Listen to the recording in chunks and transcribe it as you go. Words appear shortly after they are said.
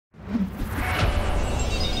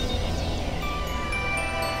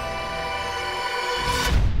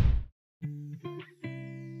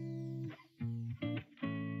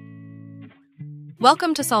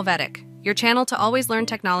Welcome to Solvetic, your channel to always learn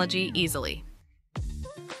technology easily.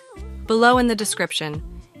 Below in the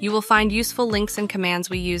description, you will find useful links and commands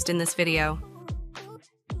we used in this video.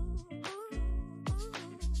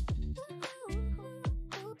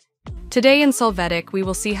 Today in Solvetic, we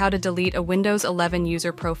will see how to delete a Windows 11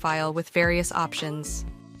 user profile with various options.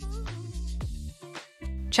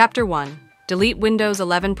 Chapter 1. Delete Windows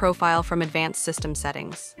 11 profile from Advanced System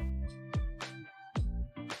Settings.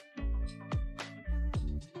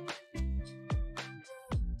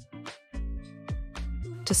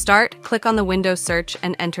 To start, click on the Windows search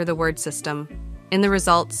and enter the word System. In the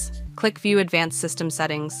results, click View Advanced System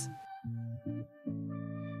Settings.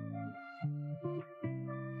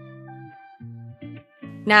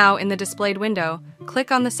 Now, in the displayed window, click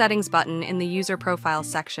on the Settings button in the User Profiles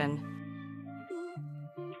section.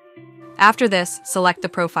 After this, select the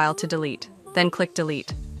profile to delete, then click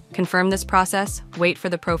Delete. Confirm this process, wait for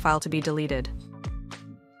the profile to be deleted.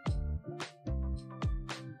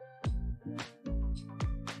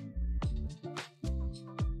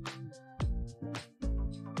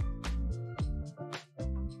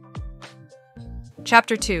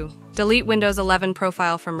 Chapter 2. Delete Windows 11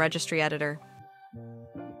 profile from Registry Editor.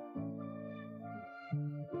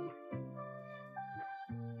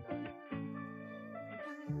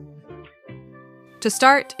 To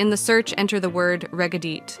start, in the search, enter the word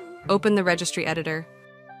REGEDIT. Open the Registry Editor.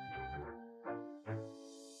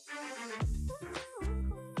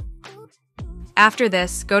 After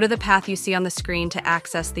this, go to the path you see on the screen to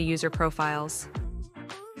access the user profiles.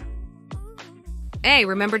 Hey,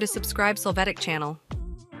 remember to subscribe Solvetic channel.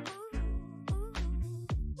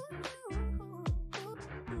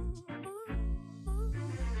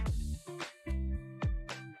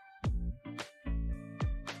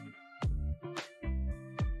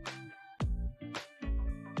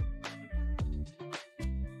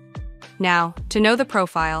 Now, to know the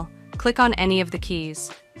profile, click on any of the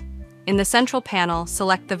keys. In the central panel,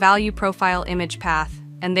 select the Value Profile Image path,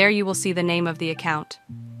 and there you will see the name of the account.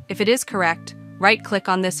 If it is correct, right-click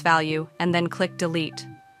on this value and then click Delete.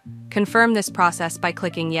 Confirm this process by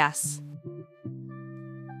clicking Yes.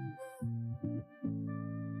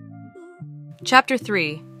 Chapter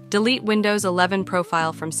 3. Delete Windows 11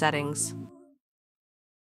 profile from Settings.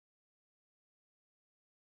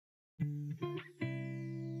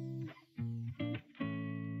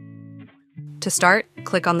 To start,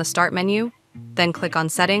 click on the Start menu, then click on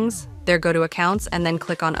Settings, there go to Accounts, and then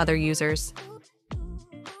click on Other Users.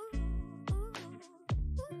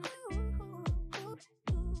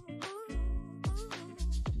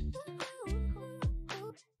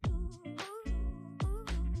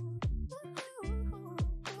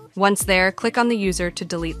 Once there, click on the user to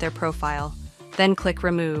delete their profile. Then click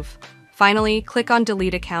Remove. Finally, click on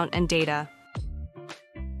Delete Account and Data.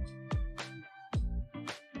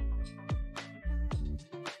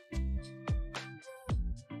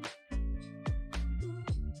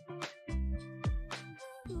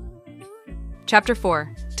 Chapter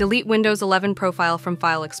 4. Delete Windows 11 profile from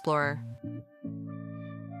File Explorer.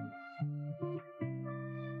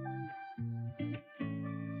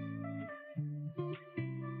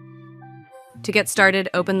 To get started,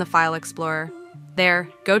 open the File Explorer. There,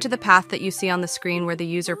 go to the path that you see on the screen where the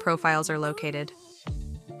user profiles are located.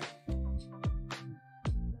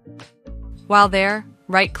 While there,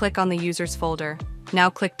 right-click on the user's folder. Now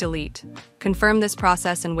click Delete. Confirm this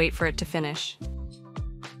process and wait for it to finish.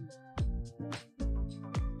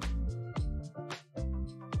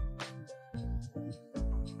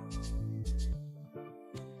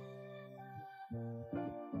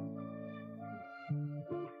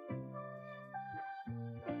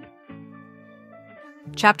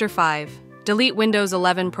 Chapter 5. Delete Windows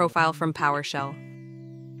 11 profile from PowerShell.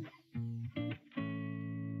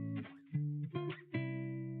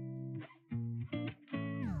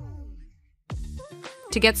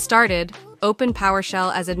 To get started, open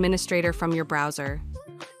PowerShell as administrator from your browser.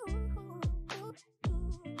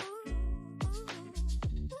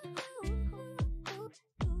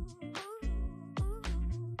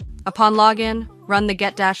 Upon login, run the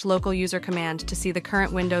get-localuser command to see the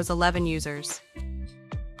current Windows 11 users.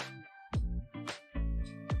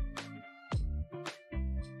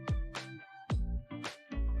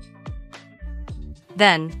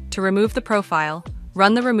 Then, to remove the profile,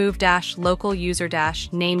 run the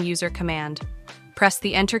Remove-LocalUser Name user command. Press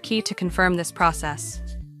the Enter key to confirm this process.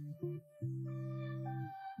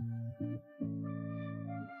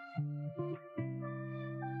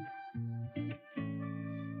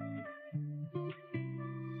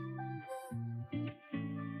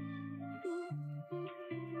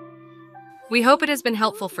 We hope it has been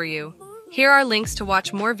helpful for you. Here are links to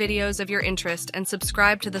watch more videos of your interest and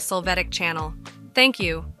subscribe to the Solvetic channel. Thank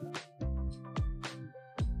you.